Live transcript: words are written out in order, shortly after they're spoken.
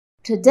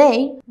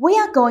Today, we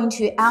are going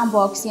to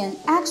unbox an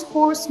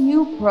Xhorse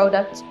new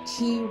product,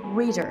 Key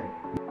Reader.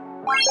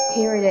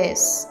 Here it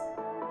is.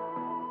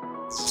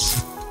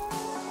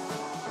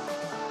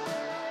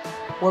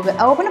 We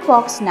will open the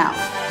box now.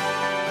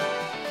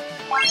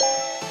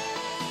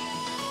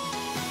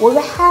 We will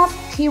have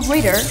Key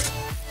Reader,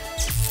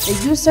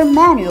 the user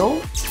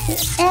manual,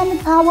 and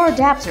power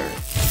adapter.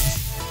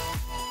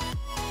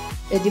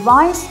 The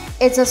device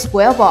is a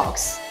square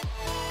box.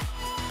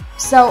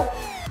 So,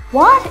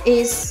 what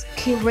is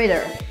Key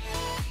Reader?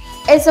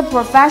 It's a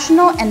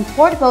professional and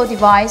portable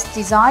device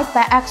designed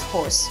by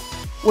Xhorse,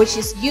 which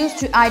is used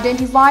to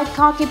identify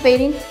car key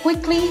binding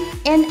quickly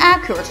and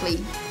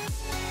accurately.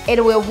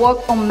 It will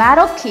work on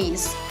metal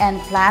keys and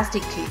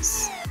plastic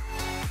keys.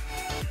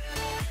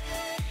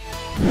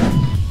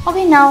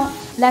 Okay, now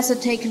let's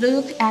take a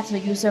look at the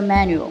user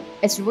manual.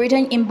 It's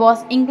written in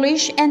both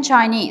English and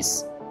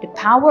Chinese. The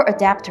power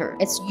adapter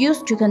is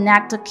used to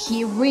connect the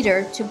Key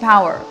Reader to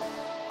power.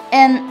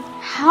 And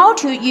how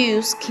to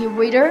use Key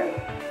Reader?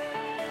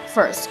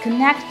 First,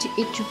 connect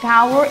it to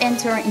power and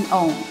turn it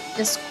on.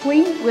 The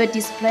screen will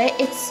display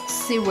its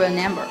serial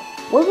number.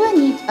 We will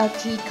need a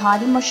key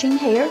cutting machine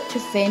here to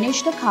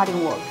finish the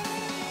cutting work.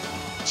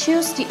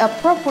 Choose the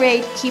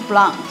appropriate key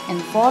blank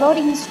and follow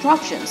the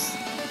instructions.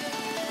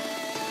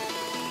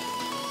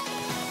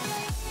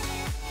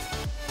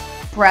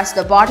 Press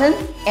the button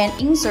and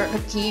insert the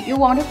key you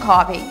want to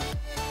copy.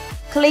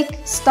 Click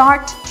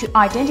Start to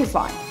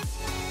identify.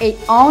 It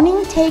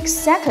only takes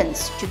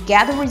seconds to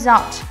get the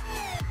result.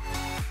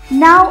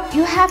 Now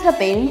you have the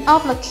binding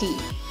of the key.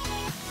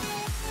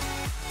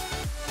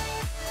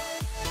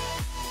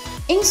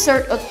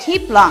 Insert a key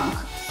blank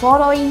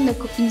following the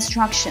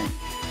instruction.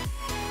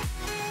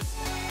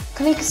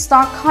 Click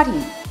Start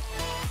Cutting.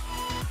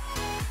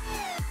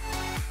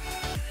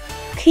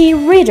 Key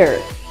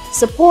Reader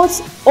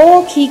supports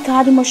all key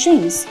cutting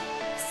machines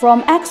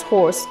from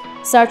Xhorse,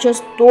 such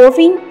as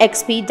Dolphin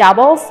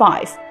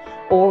XP005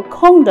 or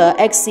Conda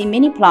XC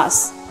Mini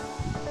Plus.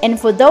 And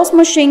for those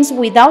machines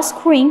without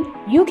screen,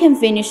 you can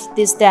finish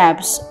these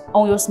steps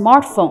on your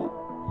smartphone.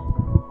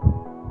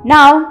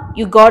 Now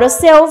you got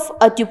yourself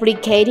a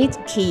duplicated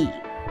key.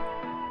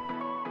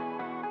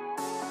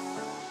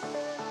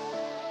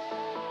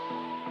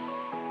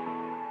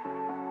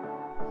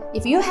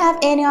 If you have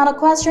any other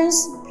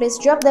questions, please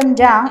drop them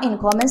down in the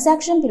comment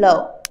section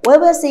below. We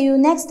will see you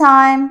next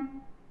time.